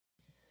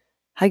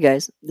Hi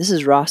guys, this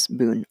is Ross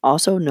Boone,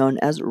 also known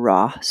as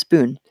Raw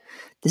Spoon.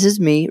 This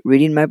is me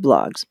reading my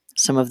blogs.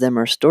 Some of them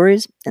are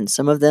stories, and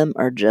some of them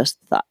are just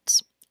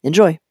thoughts.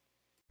 Enjoy!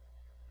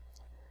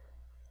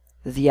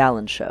 The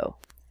Alan Show,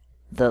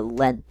 the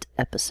Lent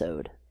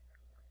episode.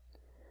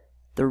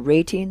 The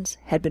ratings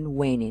had been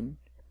waning.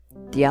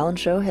 The Alan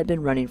Show had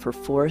been running for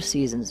 4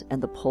 seasons,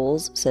 and the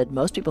polls said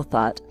most people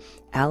thought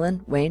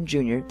Alan Wayne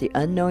Jr., the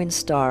unknowing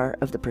star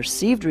of the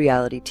perceived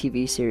reality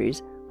TV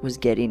series, was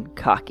getting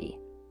cocky.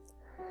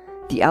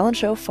 The Alan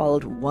Show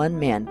followed one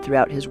man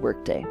throughout his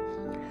workday,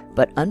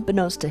 but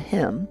unbeknownst to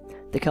him,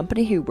 the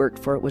company he worked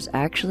for was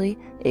actually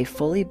a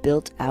fully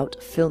built-out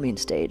filming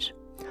stage.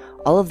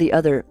 All of the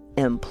other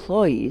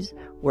employees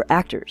were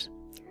actors.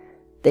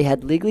 They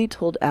had legally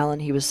told Alan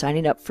he was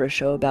signing up for a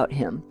show about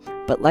him,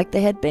 but like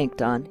they had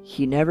banked on,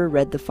 he never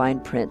read the fine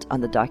print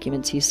on the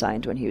documents he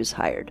signed when he was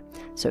hired,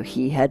 so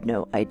he had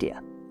no idea.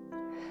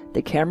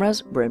 The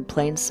cameras were in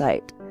plain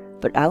sight,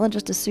 but Alan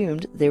just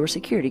assumed they were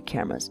security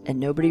cameras and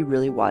nobody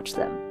really watched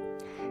them.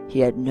 He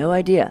had no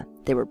idea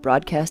they were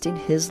broadcasting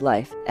his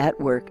life at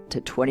work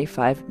to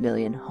 25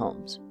 million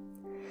homes.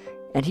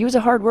 And he was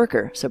a hard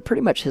worker, so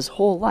pretty much his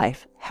whole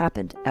life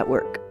happened at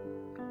work.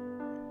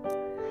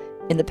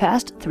 In the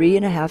past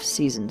 3.5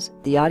 seasons,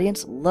 the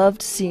audience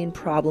loved seeing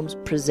problems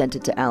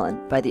presented to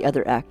Alan by the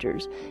other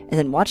actors and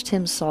then watched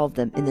him solve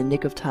them in the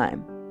nick of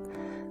time.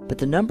 But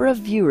the number of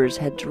viewers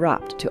had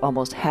dropped to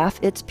almost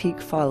half its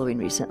peak following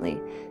recently,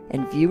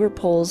 and viewer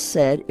polls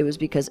said it was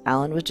because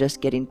Alan was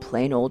just getting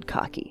plain old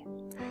cocky.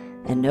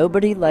 And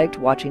nobody liked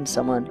watching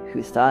someone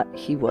who thought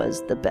he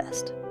was the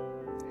best.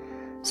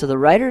 So the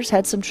writers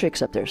had some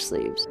tricks up their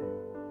sleeves.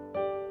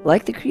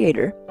 Like the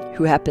creator,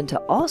 who happened to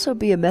also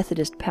be a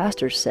Methodist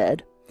pastor,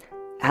 said,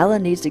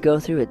 Alan needs to go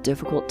through a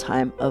difficult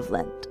time of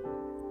Lent.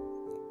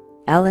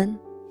 Alan,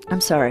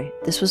 I'm sorry,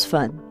 this was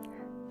fun.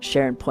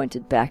 Sharon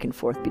pointed back and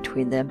forth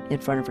between them in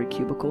front of her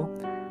cubicle.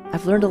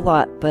 I've learned a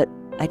lot, but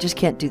I just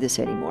can't do this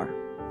anymore.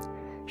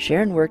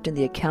 Sharon worked in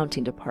the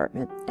accounting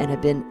department and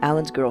had been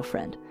Alan's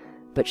girlfriend,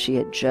 but she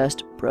had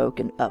just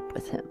broken up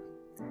with him.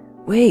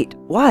 Wait,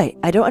 why?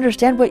 I don't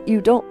understand what you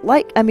don't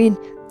like.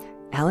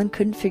 Alan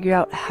couldn't figure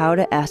out how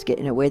to ask it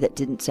in a way that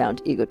didn't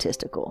sound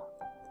egotistical.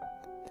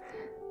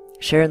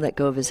 Sharon let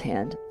go of his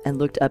hand and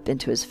looked up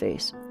into his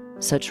face,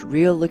 such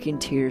real-looking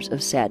tears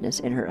of sadness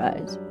in her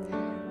eyes.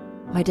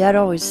 My dad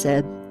always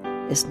said,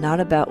 it's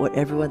not about what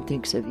everyone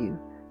thinks of you,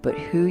 but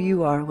who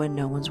you are when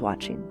no one's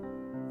watching.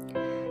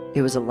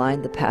 It was a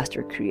line the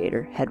pastor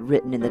creator had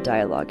written in the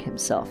dialogue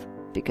himself,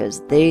 because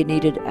they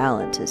needed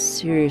Alan to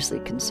seriously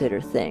consider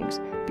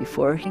things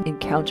before he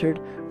encountered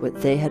what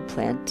they had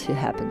planned to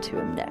happen to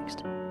him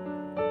next.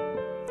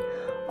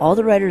 All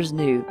the writers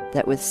knew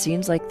that with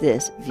scenes like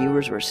this,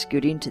 viewers were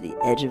scooting to the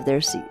edge of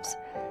their seats.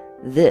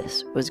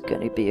 This was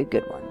going to be a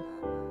good one.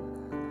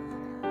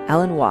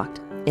 Alan walked,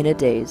 in a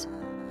daze,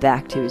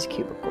 back to his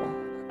cubicle.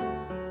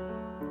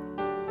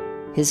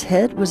 His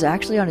head was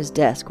actually on his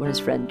desk when his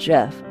friend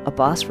Jeff, a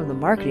boss from the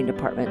marketing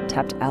department,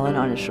 tapped Alan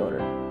on his shoulder.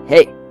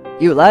 Hey,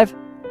 you alive?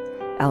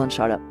 Alan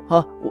shot up.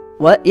 Huh?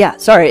 What? Yeah,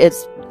 sorry,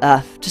 it's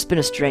just been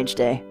a strange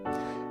day.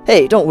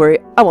 Hey, don't worry,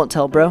 I won't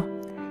tell, bro.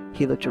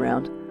 He looked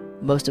around.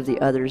 Most of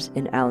the others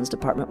in Alan's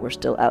department were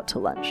still out to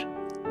lunch.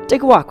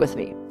 Take a walk with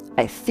me.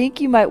 I think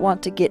you might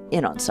want to get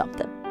in on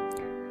something.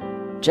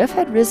 Jeff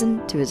had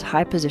risen to his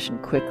high position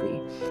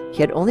quickly.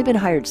 He had only been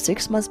hired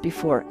 6 months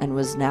before and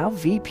was now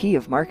VP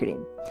of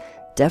marketing.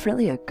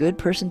 Definitely a good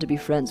person to be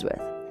friends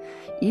with,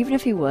 even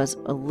if he was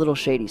a little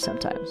shady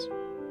sometimes.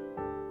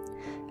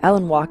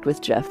 Alan walked with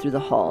Jeff through the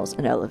halls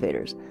and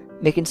elevators,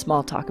 making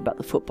small talk about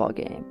the football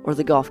game or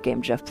the golf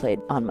game Jeff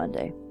played on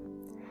Monday.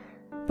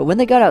 But when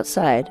they got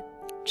outside,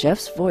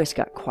 Jeff's voice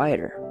got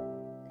quieter.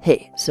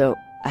 Hey, so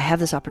I have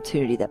this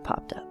opportunity that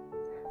popped up.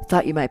 I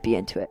thought you might be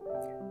into it.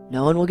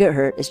 No one will get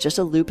hurt. It's just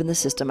a loop in the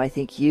system I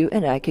think you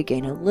and I could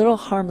gain a little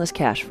harmless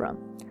cash from.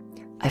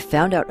 I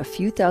found out a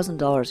few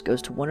 $1,000s goes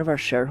to one of our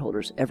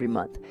shareholders every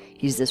month.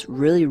 He's this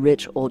really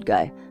rich old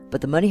guy, but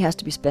the money has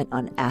to be spent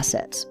on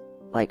assets,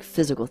 like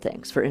physical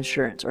things for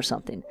insurance or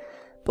something.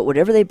 But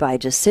whatever they buy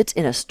just sits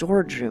in a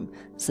storage room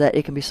so that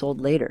it can be sold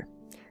later.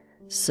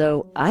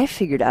 So I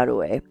figured out a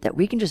way that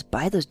we can just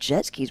buy those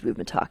jet skis we've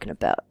been talking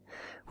about.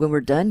 When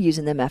we're done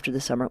using them after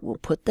the summer, we'll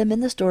put them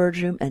in the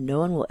storage room and no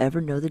one will ever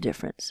know the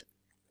difference.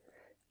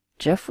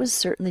 Jeff was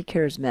certainly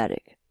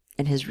charismatic,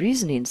 and his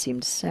reasoning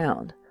seemed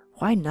sound.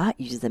 Why not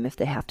use them if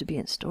they have to be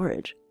in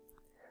storage?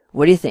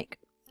 What do you think?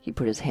 He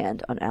put his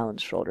hand on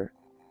Alan's shoulder.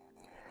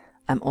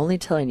 I'm only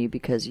telling you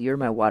because you're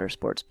my water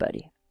sports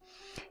buddy,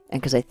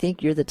 and because I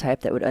think you're the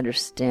type that would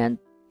understand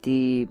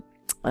the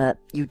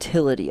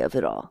utility of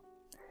it all.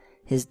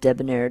 His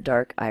debonair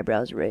dark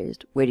eyebrows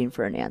raised, waiting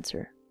for an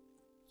answer.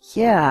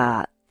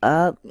 Yeah,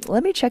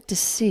 let me check to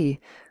see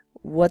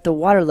what the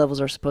water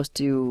levels are supposed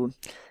to...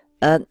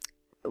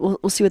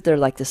 We'll see what they're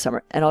like this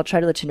summer, and I'll try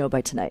to let you know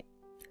by tonight.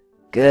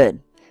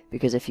 Good,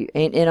 because if you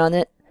ain't in on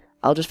it,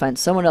 I'll just find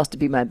someone else to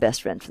be my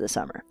best friend for the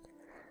summer.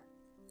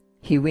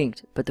 He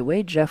winked, but the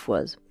way Jeff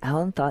was,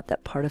 Alan thought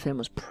that part of him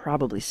was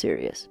probably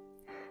serious.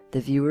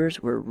 The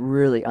viewers were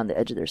really on the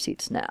edge of their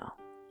seats now.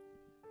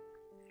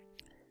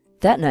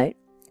 That night,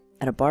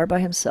 at a bar by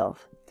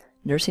himself,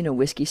 nursing a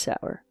whiskey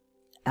sour,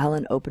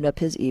 Alan opened up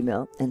his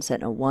email and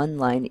sent a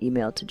one-line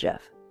email to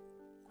Jeff.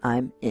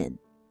 "I'm in."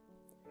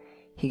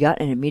 He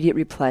got an immediate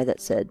reply that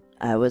said,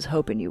 "I was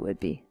hoping you would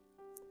be."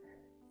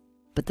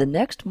 But the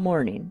next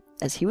morning,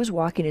 as he was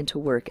walking into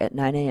work at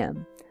 9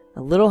 a.m.,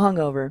 a little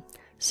hungover,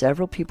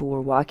 several people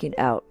were walking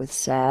out with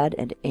sad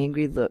and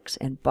angry looks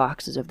and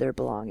boxes of their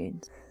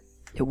belongings.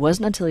 It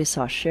wasn't until he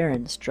saw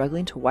Sharon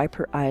struggling to wipe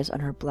her eyes on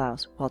her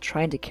blouse while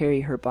trying to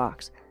carry her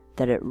box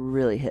that it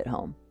really hit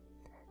home.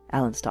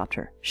 Alan stopped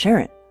her.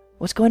 "Sharon,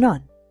 what's going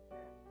on?"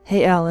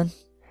 "Hey, Alan."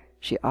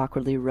 She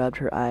awkwardly rubbed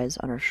her eyes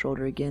on her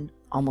shoulder again,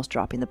 almost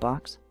dropping the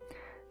box.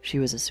 She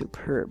was a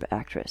superb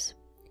actress.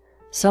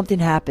 "Something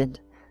happened.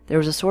 There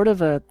was a sort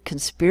of a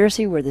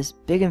conspiracy where this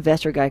big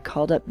investor guy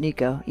called up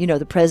Nico, you know,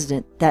 the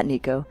president, that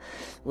Nico,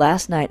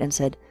 last night and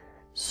said,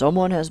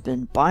 'Someone has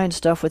been buying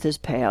stuff with his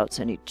payouts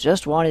and he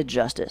just wanted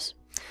justice.'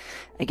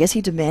 I guess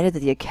he demanded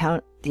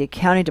that the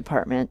accounting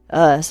department,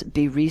 us,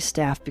 be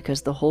restaffed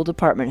because the whole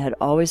department had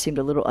always seemed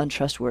a little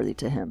untrustworthy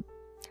to him."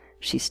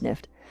 She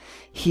sniffed.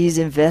 "He's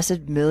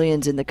invested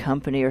millions in the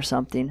company or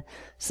something,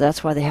 so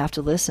that's why they have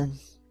to listen."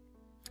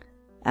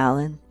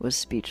 Alan was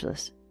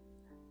speechless.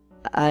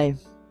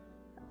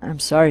 I'm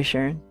sorry,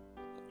 Sharon."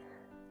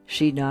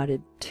 She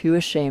nodded, too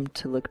ashamed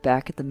to look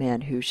back at the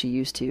man who she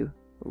used to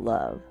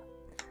love.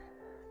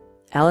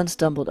 Alan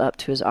stumbled up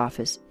to his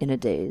office in a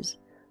daze.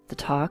 The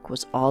talk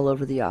was all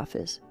over the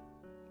office.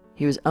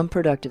 He was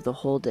unproductive the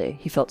whole day.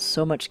 He felt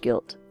so much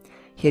guilt.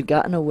 He had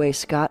gotten away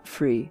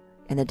scot-free,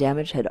 and the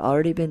damage had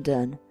already been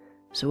done,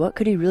 so what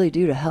could he really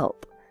do to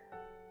help?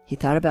 He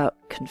thought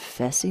about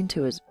confessing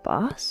to his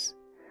boss,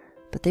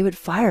 but they would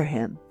fire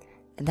him,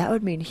 and that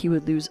would mean he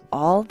would lose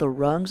all the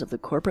rungs of the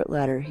corporate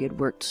ladder he had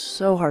worked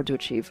so hard to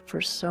achieve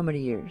for so many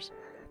years.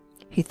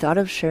 He thought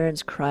of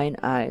Sharon's crying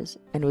eyes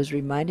and was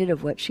reminded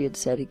of what she had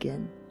said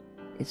again.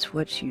 "It's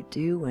what you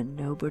do when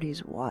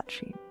nobody's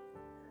watching."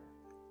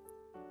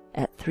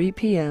 At 3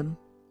 p.m.,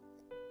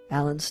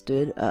 Alan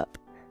stood up,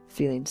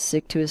 feeling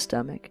sick to his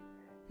stomach,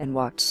 and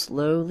walked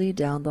slowly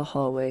down the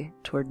hallway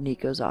toward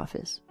Nico's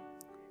office.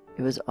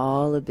 It was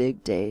all a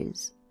big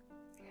daze.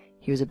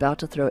 He was about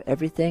to throw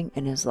everything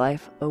in his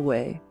life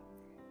away.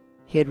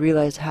 He had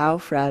realized how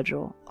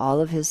fragile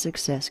all of his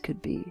success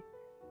could be.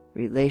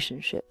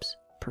 Relationships,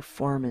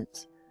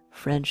 performance,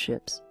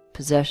 friendships,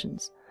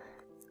 possessions,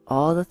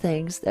 all the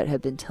things that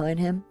had been telling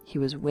him he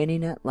was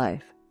winning at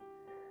life.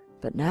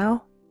 But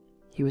now,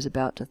 he was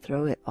about to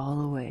throw it all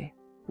away.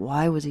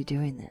 Why was he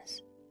doing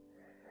this?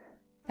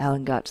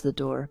 Alan got to the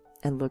door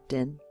and looked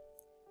in.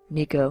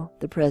 Nico,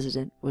 the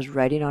president, was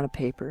writing on a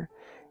paper,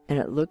 and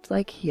it looked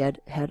like he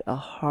had had a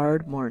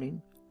hard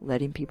morning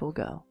letting people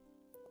go.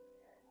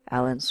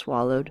 Alan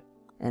swallowed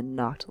and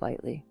knocked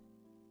lightly.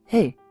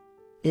 "Hey,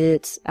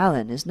 it's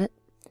Alan, isn't it?"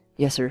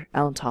 "Yes, sir,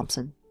 Alan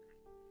Thompson."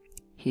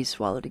 He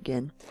swallowed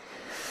again.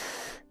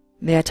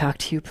 "May I talk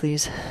to you,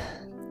 please?"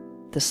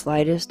 The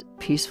slightest,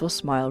 peaceful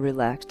smile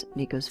relaxed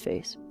Nico's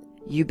face.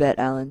 "You bet,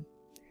 Alan."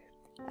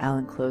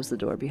 Alan closed the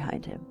door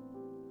behind him.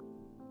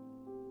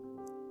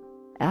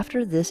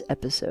 After this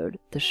episode,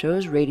 the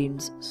show's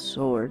ratings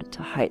soared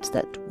to heights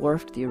that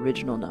dwarfed the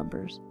original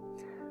numbers.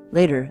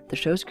 Later, the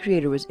show's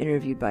creator was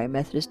interviewed by a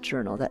Methodist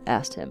journal that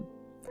asked him,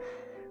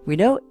 "We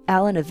know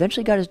Alan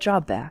eventually got his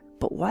job back,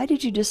 but why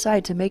did you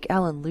decide to make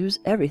Alan lose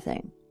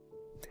everything?"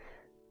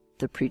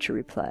 The preacher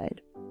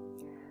replied,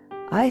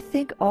 "I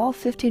think all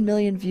 15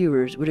 million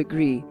viewers would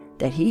agree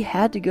that he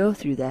had to go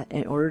through that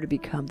in order to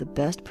become the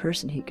best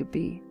person he could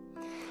be.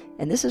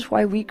 And this is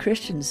why we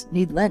Christians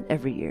need Lent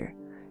every year.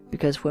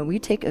 Because when we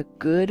take a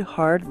good,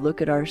 hard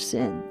look at our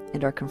sin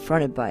and are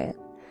confronted by it,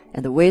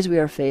 and the ways we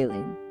are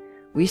failing,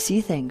 we see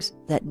things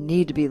that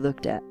need to be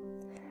looked at.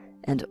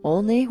 And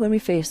only when we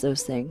face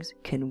those things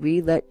can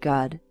we let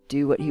God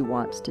do what He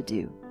wants to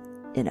do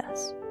in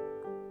us."